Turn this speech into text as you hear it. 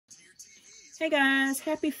Hey guys,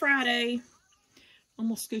 happy Friday. I'm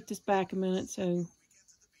gonna scoot this back a minute so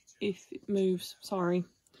if it moves, sorry.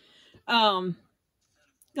 Got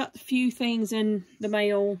a few things in the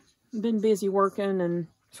mail. Been busy working and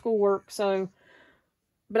schoolwork,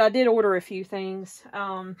 but I did order a few things.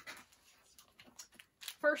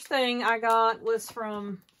 First thing I got was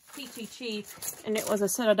from Peachy Cheap, and it was a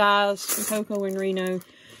set of dies from Coco and Reno.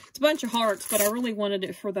 It's a bunch of hearts, but I really wanted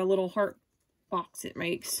it for the little heart box it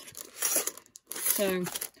makes. So,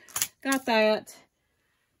 got that.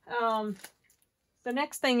 The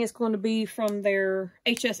next thing is going to be from their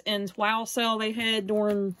HSN's Wow sale they had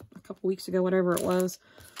during a couple weeks ago, whatever it was.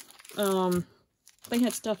 They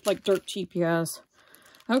had stuff like dirt cheap, you guys.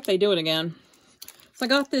 I hope they do it again. So I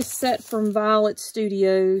got this set from Violet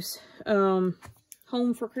Studios, Home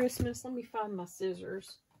for Christmas. Let me find my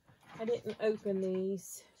scissors. I didn't open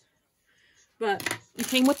these. But it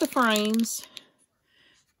came with the frames.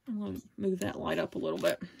 I'm going to move that light up a little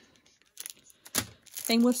bit.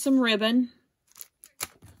 Came with some ribbon.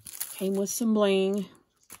 Came with some bling.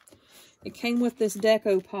 It came with this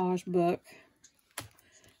decoupage book.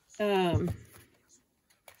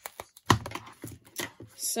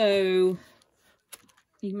 So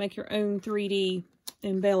you can make your own 3D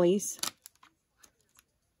embellies.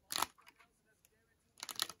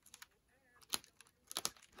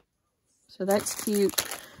 So that's cute.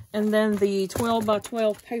 And then the 12 by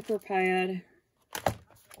 12 paper pad.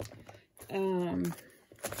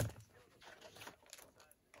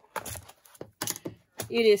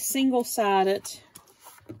 It is single-sided.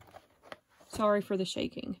 Sorry for the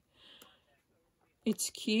shaking. It's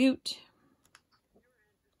cute.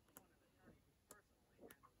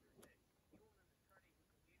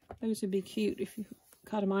 Those would be cute if you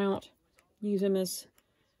cut them out. Use them as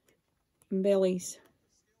bellies.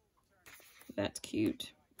 That's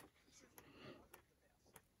cute.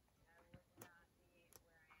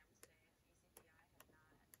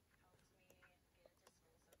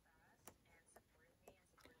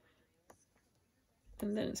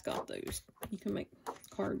 And then it's got those you can make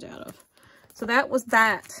cards out of. So that was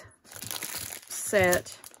that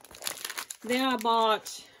set. Then I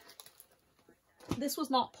bought, this was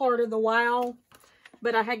not part of the Wow,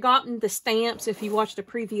 but I had gotten the stamps. If you watched a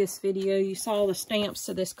previous video, you saw the stamps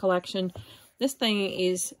to this collection. This thing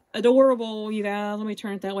is adorable, you guys. Let me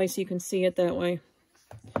turn it that way so you can see it that way.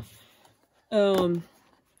 You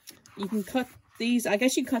can cut these. I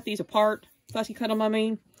guess you can cut these apart. Fussy cut them, I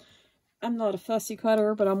mean. I'm not a fussy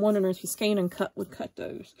cutter, but I'm wondering if you scan and cut would cut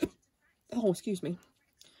those. Oh, excuse me.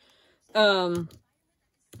 Looks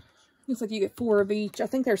like you get 4 of each. I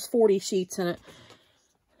think there's 40 sheets in it.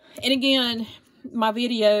 And again, my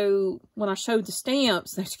video, when I showed the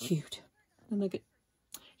stamps, that's cute. And look at,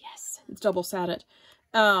 yes, it's double-sided.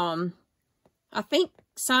 I think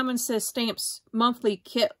Simon Says Stamps monthly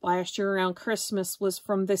kit last year around Christmas was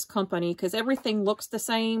from this company because everything looks the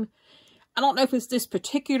same. I don't know if it's this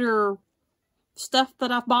particular stuff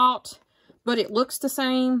that I've bought, but it looks the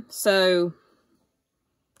same. So,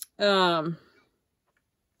 yeah.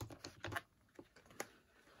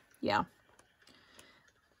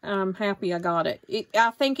 I'm happy I got it.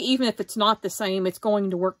 I think even if it's not the same, it's going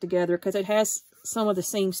to work together because it has some of the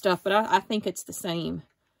same stuff, but I think it's the same.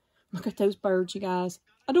 Look at those birds, you guys.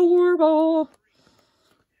 Adorable.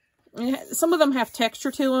 Some of them have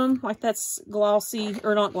texture to them, like that's glossy,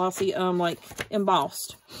 or not glossy, like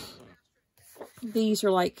embossed. These are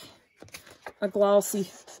like a glossy,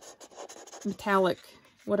 metallic,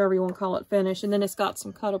 whatever you want to call it, finish. And then it's got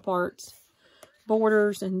some cut-aparts,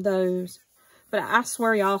 borders, and those. But I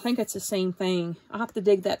swear, y'all, I think it's the same thing. I'll have to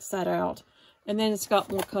dig that set out. And then it's got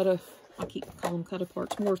more I keep calling them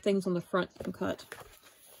cut-aparts, more things on the front you can cut.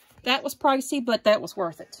 That was pricey, but that was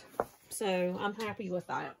worth it. So, I'm happy with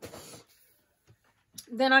that.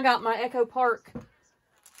 Then I got my Echo Park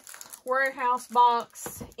warehouse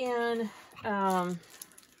box in.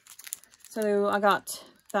 So, I got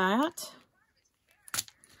that.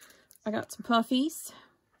 I got some puffies.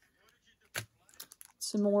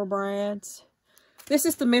 Some more brads. This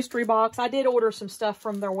is the mystery box. I did order some stuff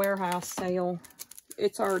from their warehouse sale.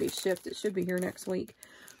 It's already shipped. It should be here next week.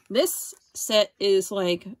 This set is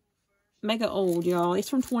like mega old, y'all. It's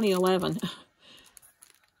from 2011.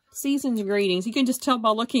 Season's Greetings. You can just tell by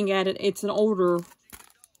looking at it, it's an older.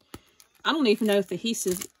 I don't even know if the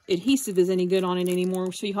adhesive is any good on it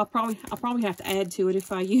anymore. So I'll probably have to add to it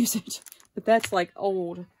if I use it. But that's like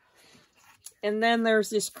old. And then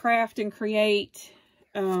there's this Craft and Create.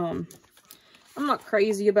 I'm not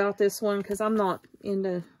crazy about this one because I'm not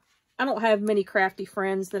into. I don't have many crafty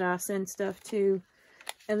friends that I send stuff to.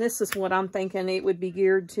 And this is what I'm thinking it would be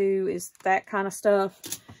geared to, is that kind of stuff.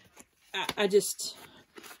 I just,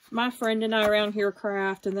 my friend and I around here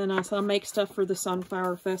craft, and then I make stuff for the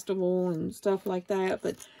Sunflower Festival and stuff like that.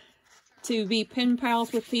 But to be pen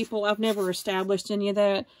pals with people, I've never established any of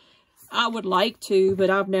that. I would like to, but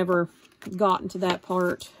I've never gotten to that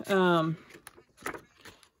part. And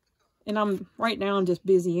right now I'm just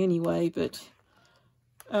busy anyway, but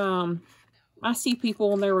I see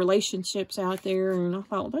people and their relationships out there, and I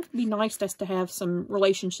thought that'd be nice just to have some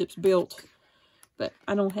relationships built. But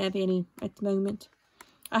I don't have any at the moment.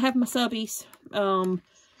 I have my subbies.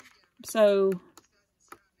 So,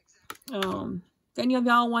 if any of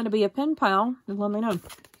y'all want to be a pen pal, then let me know.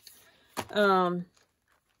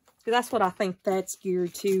 That's what I think that's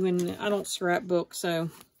geared to, and I don't scrapbook,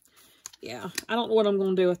 so yeah, I don't know what I'm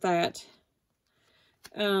going to do with that.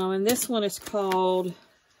 And this one is called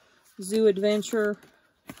Zoo Adventure.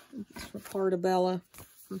 It's from Cardabella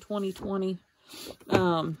from 2020.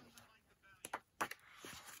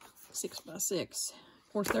 6x6.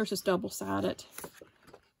 Of course, there's this double-sided.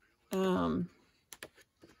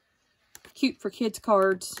 Cute for kids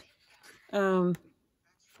cards. Little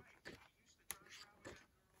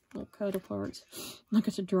coat of parts. Look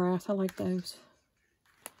at the giraffe. I like those.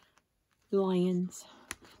 Lions.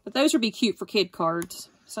 But those would be cute for kid cards.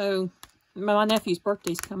 So, my nephew's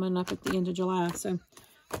birthday's coming up at the end of July. So,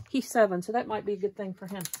 he's 7. So, that might be a good thing for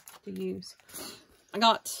him to use. I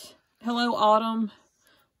got Hello Autumn.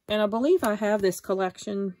 And I believe I have this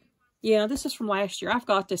collection. Yeah, this is from last year. I've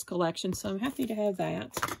got this collection. So, I'm happy to have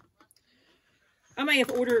that. I may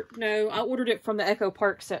have ordered, no, I ordered it from the Echo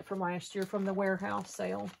Park set from last year from the warehouse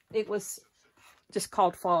sale. It was just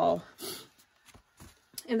called Fall.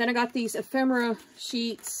 And then I got these ephemera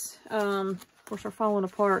sheets. Of course, they're falling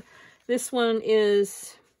apart. This one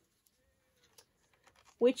is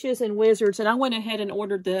Witches and Wizards. And I went ahead and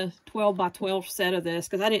ordered the 12 by 12 set of this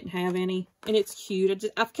because I didn't have any. And it's cute.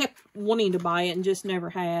 I've kept wanting to buy it and just never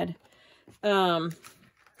had.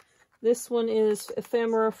 This one is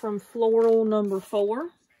Ephemera from Floral number 4.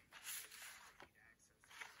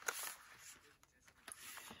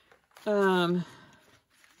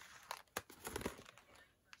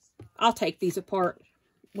 I'll take these apart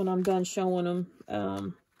when I'm done showing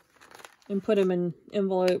them and put them in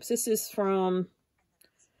envelopes. This is from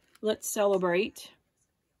Let's Celebrate.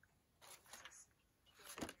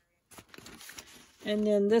 And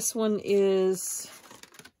then this one is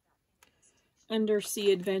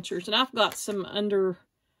Undersea Adventures. And I've got some undersea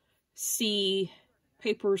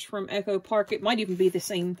papers from Echo Park. It might even be the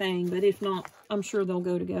same thing, but if not, I'm sure they'll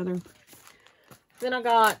go together. Then I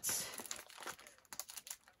got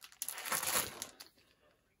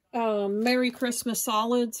Merry Christmas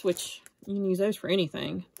Solids, which you can use those for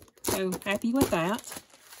anything. So, happy with that.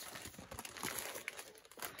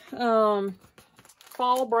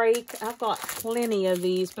 Fall Break. I've got plenty of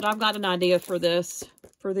these, but I've got an idea for this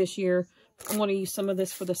year. I want to use some of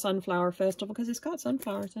this for the Sunflower Festival because it's got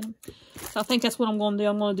sunflowers in them. So I think that's what I'm going to do.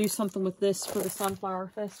 I'm going to do something with this for the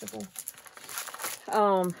Sunflower Festival.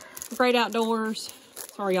 Great Outdoors.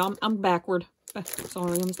 Sorry, y'all. I'm backward.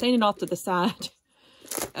 Sorry, I'm standing off to the side.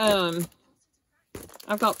 I've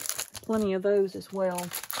got plenty of those as well.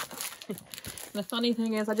 The funny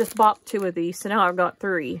thing is I just bought 2 of these, so now I've got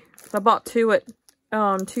 3. So I bought 2 at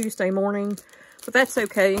Tuesday morning, but that's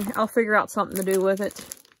okay. I'll figure out something to do with it.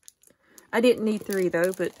 I didn't need 3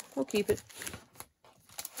 though, but we'll keep it.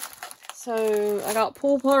 So I got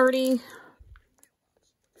Pool Party.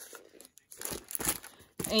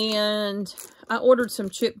 And I ordered some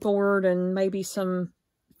chipboard and maybe some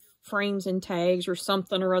frames and tags or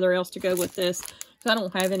something or other else to go with this. I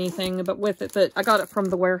don't have anything with it, but I got it from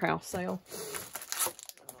the warehouse sale.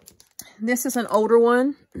 This is an older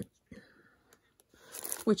one,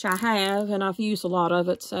 which I have, and I've used a lot of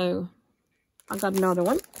it, so I got another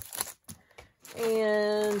one.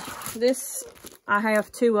 And this I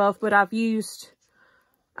have 2 of, but I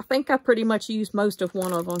think I pretty much used most of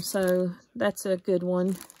one of them, so that's a good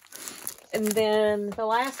one. And then the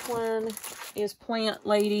last one is Plant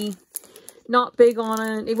Lady. Not big on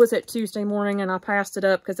it. It was at Tuesday morning, and I passed it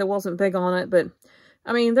up because I wasn't big on it, but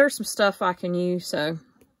I mean, there's some stuff I can use, so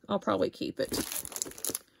I'll probably keep it.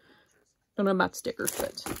 Don't know about stickers,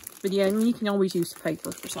 but yeah, I mean, you can always use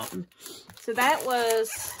paper for something. So that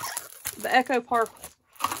was the Echo Park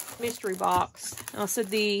mystery box. I said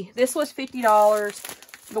this was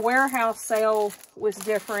 $50. The warehouse sale was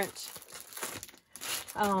different.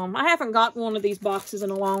 I haven't got one of these boxes in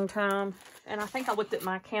a long time. And I think I looked at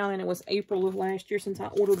my account and it was April of last year since I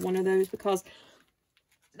ordered one of those because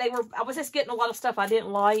I was just getting a lot of stuff I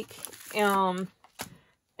didn't like. And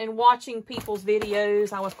watching people's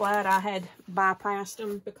videos, I was glad I had bypassed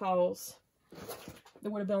them because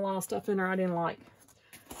There would have been a lot of stuff in there I didn't like.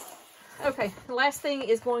 Okay, the last thing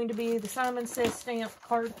is going to be the Simon Says Stamp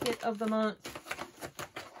card kit of the month.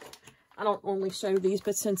 I don't normally show these,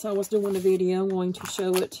 but since I was doing the video, I'm going to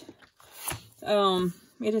show it.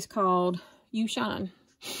 It is called You Shine.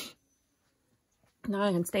 Now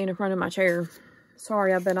I can stand in front of my chair.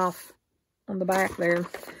 Sorry, I've been off on the back there.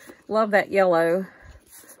 Love that yellow.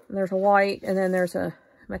 And there's a white, and then there's a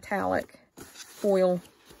metallic foil.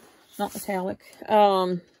 Not metallic.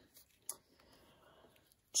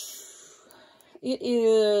 It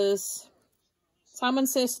is Simon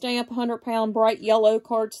Says Stamp, 100-pound bright yellow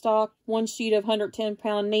cardstock, 1 sheet of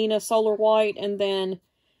 110-pound Nina Solar White, and then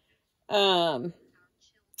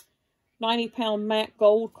 90-pound matte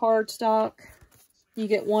gold cardstock. You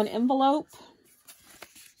get 1 envelope.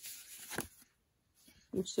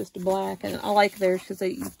 It's just black, and I like theirs because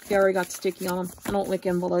they already got sticky on them. I don't like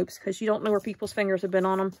envelopes because you don't know where people's fingers have been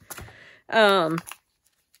on them.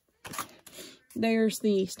 There's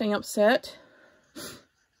the stamp set.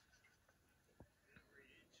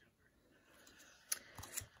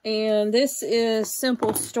 And this is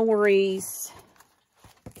Simple Stories.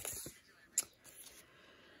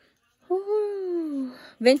 Ooh,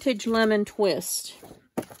 Vintage Lemon Twist.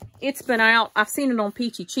 It's been out. I've seen it on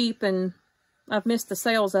Peachy Cheap, and I've missed the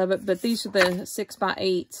sales of it, but these are the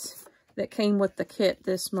 6x8s that came with the kit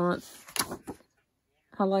this month.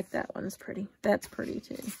 I like that one. It's pretty. That's pretty,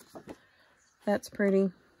 too. That's pretty.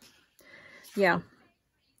 Yeah.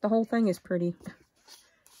 The whole thing is pretty.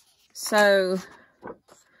 So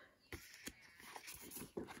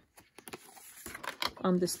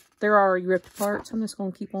they're already ripped apart, so I'm just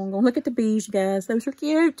going to keep on going. Look at the bees, guys. Those are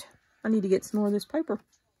cute. I need to get some more of this paper.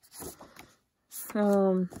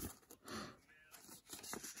 I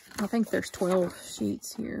think there's 12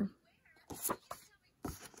 sheets here.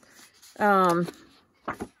 Look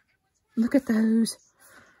at those.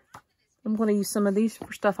 I'm going to use some of these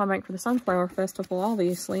for stuff I make for the Sunflower Festival,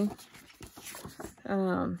 obviously.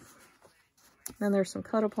 Then there's some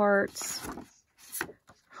cut aparts.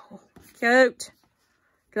 Oh, cute.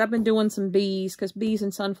 Because I've been doing some bees, because bees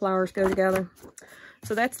and sunflowers go together.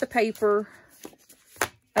 So that's the paper.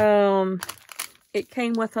 It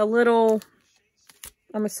came with a little,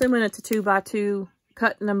 I'm assuming it's a 2x2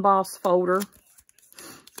 cut and emboss folder.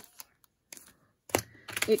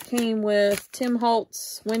 It came with Tim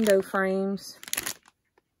Holtz window frames.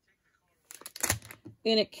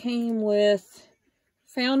 And it came with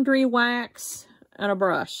Foundry wax and a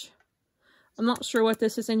brush. I'm not sure what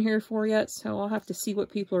this is in here for yet, so I'll have to see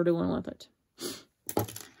what people are doing with it.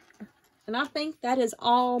 And I think that is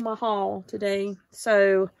all my haul today.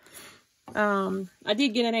 So, I did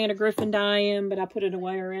get an Anna Griffin die-in, but I put it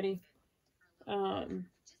away already.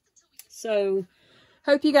 So,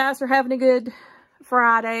 hope you guys are having a good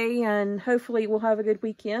Friday, and hopefully we'll have a good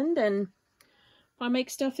weekend. And if I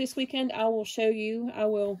make stuff this weekend, I will show you. I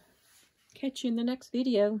will catch you in the next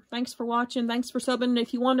video. Thanks for watching. Thanks for subbing.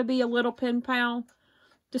 If you want to be a little pen pal,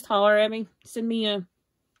 just holler at me. Send me a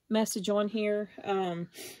message on here.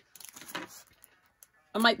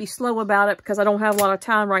 I might be slow about it because I don't have a lot of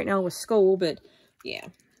time right now with school, but yeah.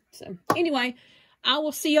 So anyway, I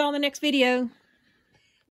will see y'all in the next video.